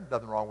people wear.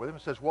 Nothing wrong with them.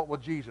 It says, what will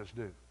Jesus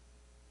do?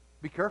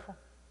 Be careful.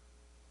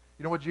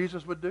 You know what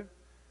Jesus would do?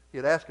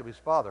 He'd ask of his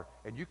Father,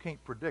 and you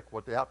can't predict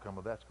what the outcome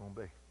of that's going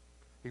to be.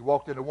 He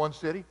walked into one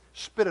city,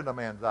 spit in a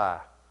man's eye,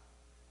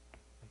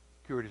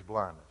 cured his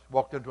blindness.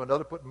 Walked into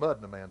another, put mud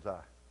in a man's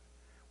eye.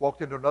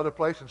 Walked into another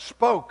place and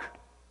spoke.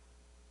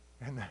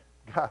 And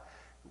God,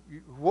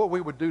 what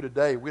we would do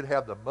today, we'd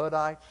have the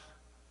Mudites,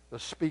 the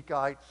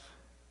Speakites,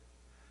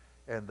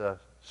 and the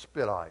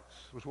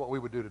Spitites, was what we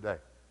would do today.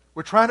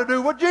 We're trying to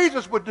do what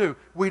Jesus would do.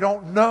 We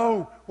don't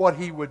know what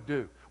he would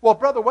do. Well,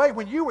 Brother Wade,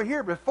 when you were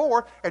here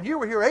before, and you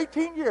were here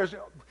 18 years,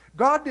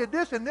 God did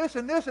this and this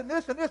and this and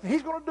this and this, and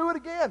he's going to do it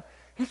again.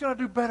 He's going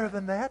to do better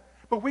than that.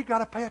 But we got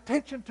to pay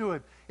attention to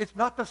it. It's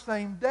not the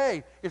same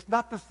day. It's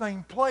not the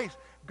same place.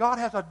 God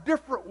has a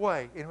different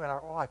way in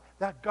our life.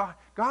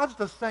 God's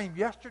the same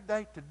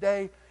yesterday,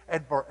 today,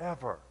 and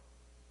forever.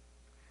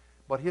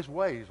 But his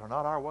ways are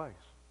not our ways.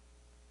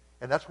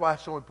 And that's why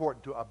it's so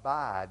important to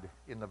abide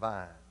in the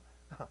vine.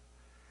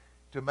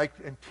 To make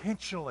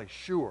intentionally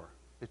sure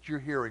that you're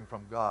hearing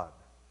from God.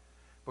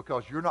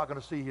 Because you're not going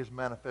to see his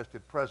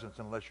manifested presence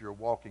unless you're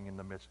walking in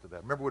the midst of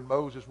that. Remember when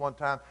Moses one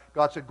time,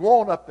 God said,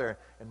 go on up there.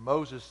 And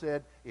Moses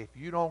said, if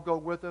you don't go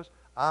with us,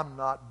 I'm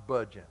not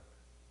budging.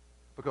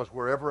 Because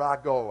wherever I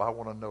go, I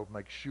want to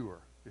make sure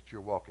that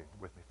you're walking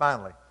with me.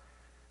 Finally,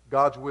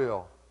 God's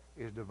will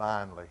is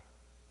divinely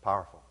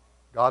powerful.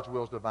 God's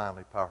will is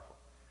divinely powerful.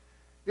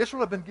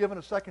 Israel had been given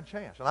a second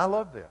chance, and I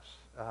love this.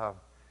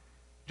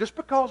 Just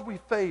because we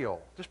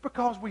fail, just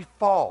because we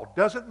fall,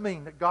 doesn't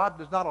mean that God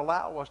does not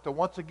allow us to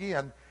once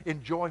again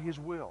enjoy his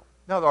will.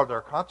 Now, are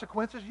there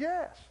consequences?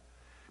 Yes.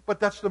 But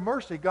that's the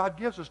mercy God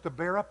gives us to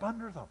bear up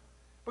under them.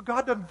 But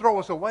God doesn't throw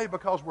us away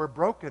because we're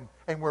broken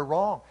and we're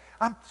wrong.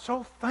 I'm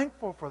so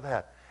thankful for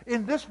that.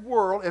 In this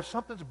world, if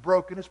something's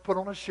broken, it's put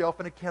on a shelf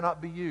and it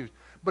cannot be used.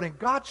 But in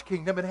God's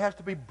kingdom, it has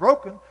to be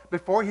broken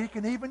before he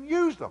can even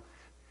use them.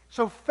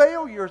 So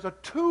failure is a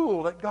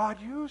tool that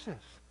God uses.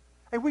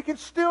 And we can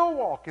still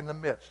walk in the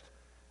midst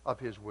of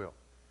his will.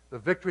 The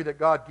victory that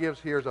God gives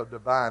here is a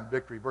divine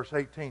victory. Verse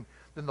 18,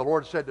 then the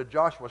Lord said to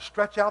Joshua,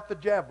 stretch out the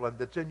javelin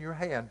that's in your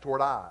hand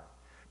toward Ai,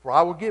 for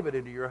I will give it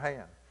into your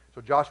hand.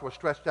 So Joshua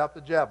stretched out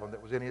the javelin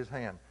that was in his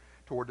hand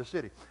toward the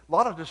city. A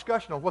lot of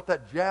discussion on what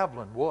that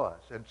javelin was.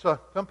 And so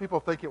some people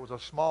think it was a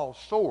small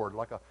sword,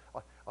 like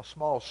a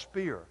small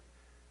spear,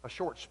 a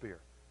short spear.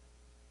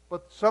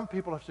 But some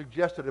people have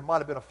suggested it might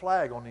have been a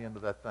flag on the end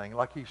of that thing,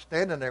 like he's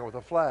standing there with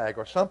a flag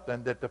or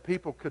something that the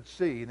people could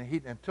see.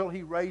 And until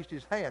he raised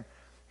his hand,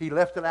 he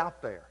left it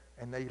out there.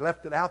 And they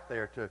left it out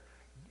there to,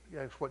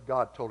 that's what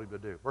God told him to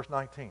do. Verse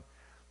 19,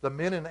 the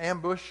men in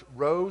ambush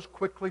rose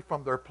quickly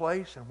from their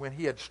place, and when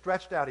he had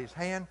stretched out his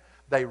hand,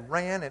 they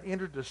ran and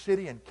entered the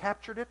city and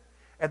captured it,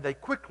 and they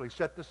quickly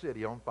set the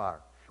city on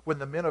fire. When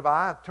the men of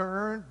Ai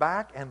turned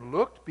back and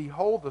looked,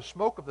 behold, the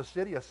smoke of the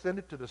city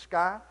ascended to the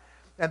sky,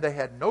 and they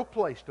had no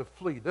place to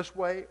flee this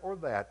way or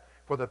that,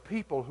 for the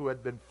people who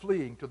had been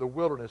fleeing to the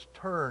wilderness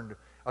turned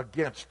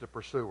against the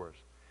pursuers.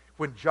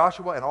 When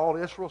Joshua and all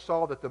Israel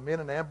saw that the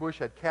men in ambush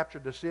had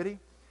captured the city,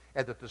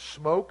 and that the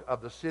smoke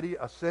of the city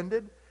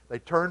ascended, they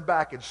turned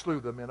back and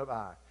slew the men of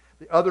Ai.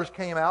 The others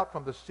came out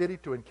from the city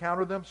to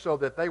encounter them, so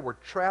that they were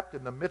trapped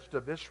in the midst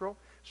of Israel,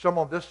 some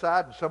on this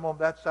side and some on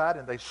that side,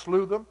 and they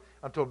slew them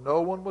until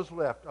no one was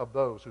left of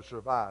those who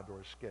survived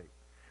or escaped.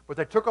 But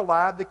they took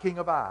alive the king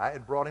of Ai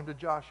and brought him to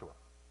Joshua.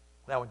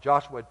 Now when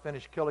Joshua had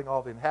finished killing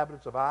all the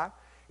inhabitants of Ai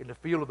in the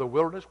field of the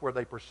wilderness where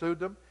they pursued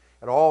them,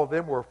 and all of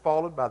them were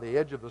fallen by the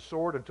edge of the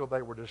sword until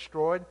they were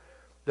destroyed,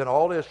 then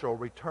all Israel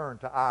returned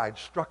to Ai and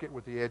struck it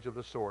with the edge of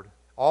the sword.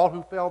 All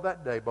who fell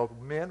that day, both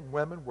men and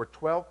women, were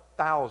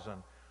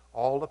 12,000,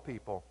 all the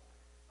people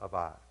of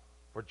Ai.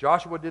 For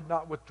Joshua did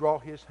not withdraw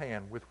his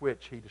hand with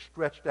which he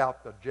stretched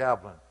out the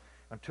javelin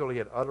until he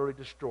had utterly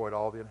destroyed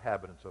all the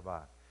inhabitants of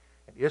Ai.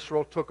 And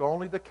Israel took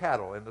only the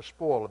cattle and the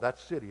spoil of that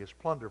city as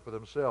plunder for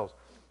themselves,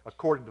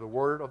 according to the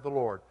word of the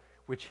Lord,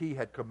 which he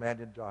had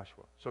commanded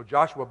Joshua. So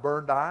Joshua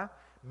burned Ai,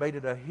 made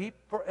it a heap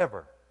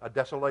forever, a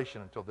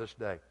desolation until this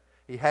day.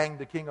 He hanged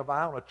the king of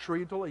Ai on a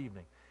tree until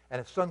evening. And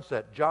at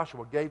sunset,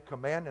 Joshua gave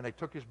command, and they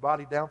took his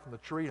body down from the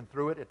tree and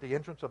threw it at the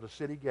entrance of the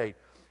city gate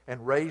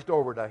and raised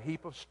over it a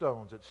heap of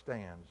stones that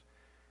stands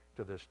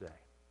to this day.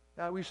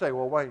 Now we say,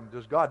 well, wait,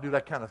 does God do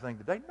that kind of thing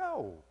today?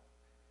 No.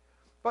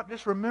 But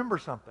just remember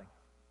something.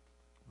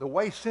 The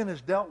way sin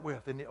is dealt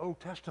with in the Old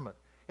Testament,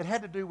 it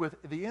had to do with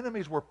the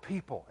enemies were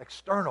people,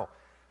 external.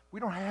 We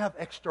don't have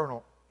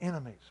external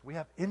enemies. We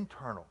have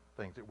internal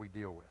things that we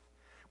deal with.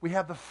 We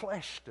have the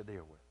flesh to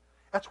deal with.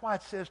 That's why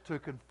it says to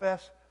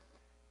confess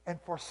and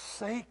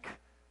forsake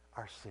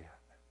our sin.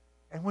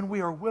 And when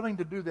we are willing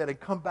to do that and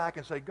come back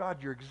and say,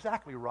 God, you're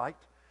exactly right.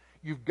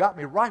 You've got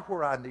me right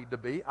where I need to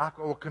be. I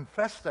will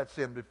confess that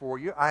sin before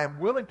you. I am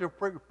willing to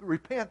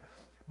repent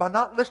by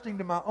not listening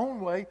to my own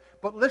way,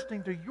 but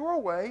listening to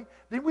your way.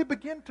 Then we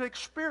begin to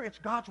experience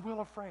God's will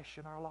afresh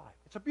in our life.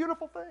 It's a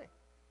beautiful thing.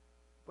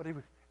 But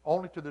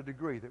only to the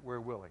degree that we're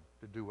willing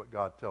to do what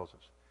God tells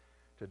us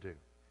to do.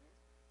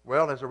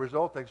 Well, as a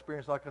result, they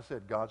experienced, like I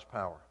said, God's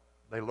power.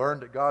 They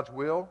learned that God's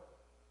will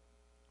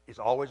is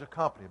always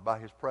accompanied by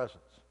his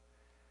presence.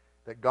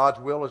 That God's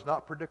will is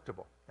not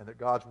predictable, and that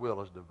God's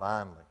will is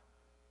divinely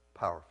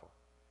powerful.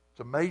 It's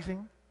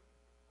amazing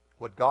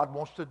what God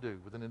wants to do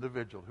with an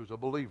individual who's a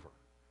believer,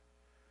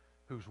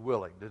 who's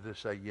willing to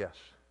just say yes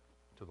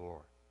to the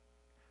Lord.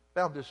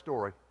 Found this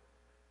story,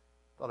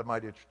 thought it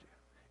might interest you.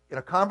 In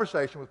a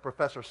conversation with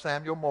Professor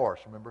Samuel Morse,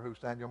 remember who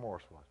Samuel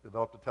Morse was?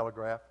 Developed the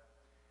telegraph,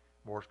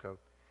 Morse code.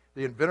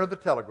 The inventor of the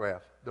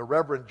telegraph, the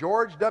Reverend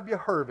George W.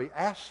 Hervey,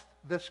 asked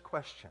this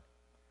question.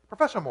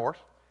 Professor Morse,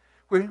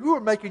 when you were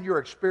making your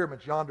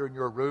experiments yonder in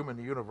your room in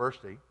the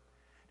university,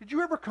 did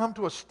you ever come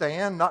to a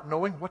stand not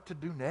knowing what to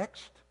do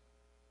next?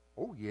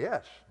 Oh,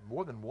 yes,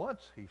 more than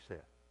once, he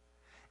said.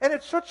 And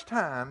at such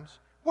times,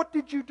 what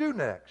did you do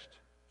next?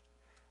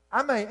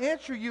 I may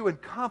answer you in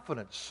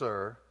confidence,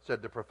 sir,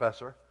 said the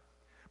professor,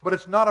 but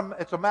it's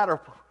a matter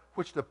of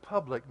which the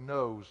public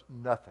knows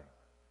nothing.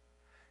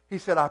 He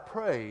said, I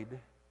prayed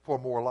for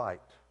more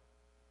light.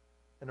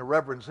 And the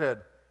Reverend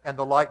said, and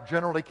the light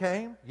generally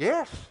came?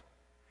 Yes.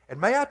 And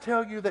may I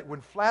tell you that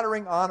when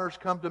flattering honors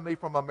come to me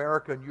from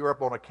America and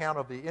Europe on account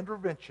of the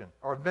invention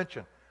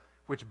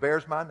which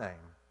bears my name,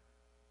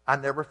 I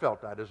never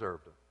felt I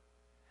deserved it.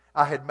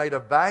 I had made a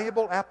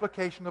valuable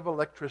application of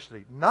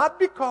electricity, not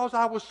because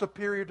I was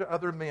superior to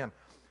other men,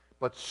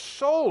 but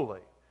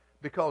solely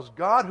because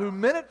God, who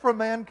meant it for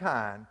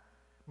mankind,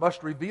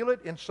 must reveal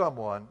it in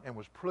someone and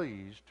was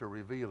pleased to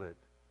reveal it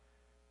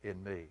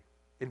in me.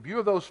 In view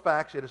of those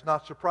facts, it is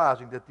not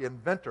surprising that the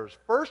inventor's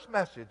first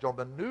message on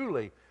the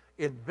newly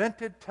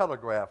invented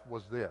telegraph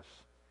was this: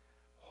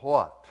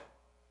 what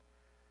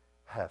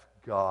hath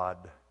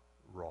God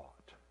wrought?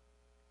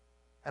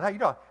 And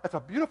that's a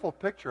beautiful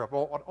picture of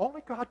what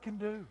only God can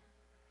do.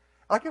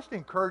 I guess the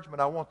encouragement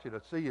I want you to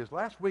see is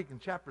last week in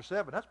chapter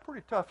 7, that's a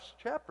pretty tough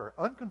chapter,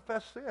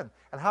 unconfessed sin,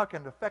 and how it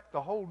can affect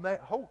the whole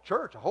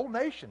church, a whole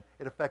nation.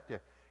 It affected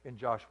in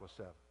Joshua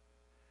 7.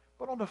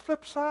 But on the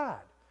flip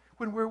side,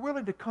 when we're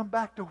willing to come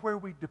back to where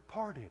we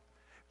departed,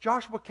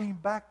 Joshua came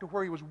back to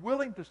where he was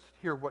willing to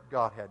hear what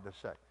God had to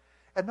say.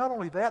 And not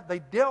only that, they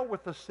dealt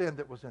with the sin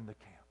that was in the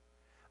camp.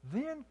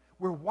 Then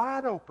we're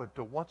wide open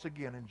to once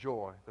again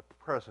enjoy the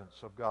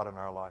presence of God in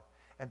our life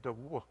and to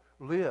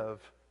live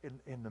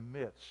in the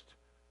midst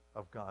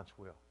of God's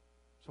will.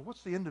 So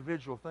what's the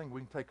individual thing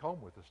we can take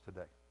home with us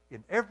today?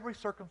 In every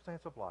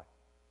circumstance of life,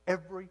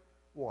 every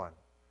one,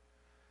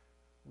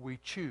 we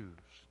choose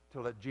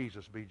to let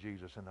Jesus be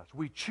Jesus in us.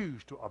 We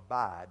choose to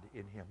abide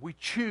in him. We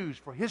choose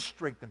for his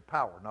strength and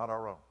power, not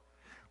our own.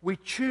 We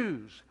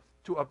choose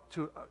to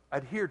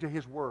adhere to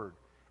his word,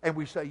 and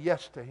we say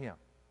yes to him.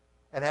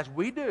 And as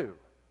we do,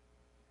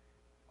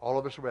 all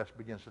of this rest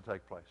begins to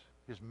take place.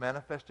 His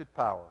manifested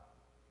power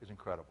is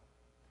incredible.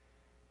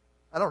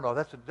 I don't know,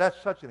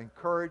 that's such an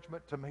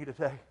encouragement to me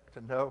today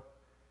to know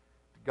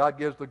God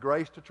gives the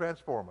grace to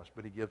transform us,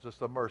 but he gives us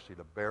the mercy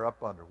to bear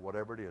up under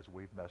whatever it is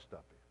we've messed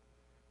up in.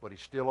 But he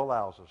still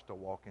allows us to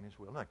walk in his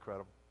will. Isn't that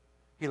incredible?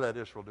 He let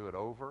Israel do it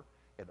over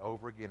and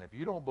over again. If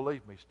you don't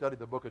believe me, study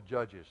the book of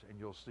Judges, and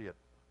you'll see it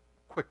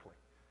quickly.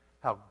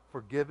 How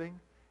forgiving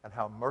and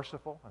how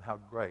merciful and how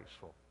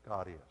graceful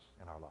God is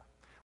in our life.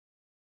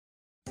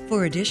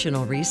 For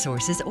additional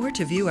resources or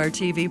to view our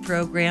TV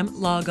program,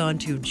 log on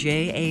to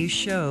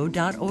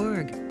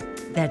jashow.org.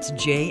 That's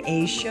jashow.org.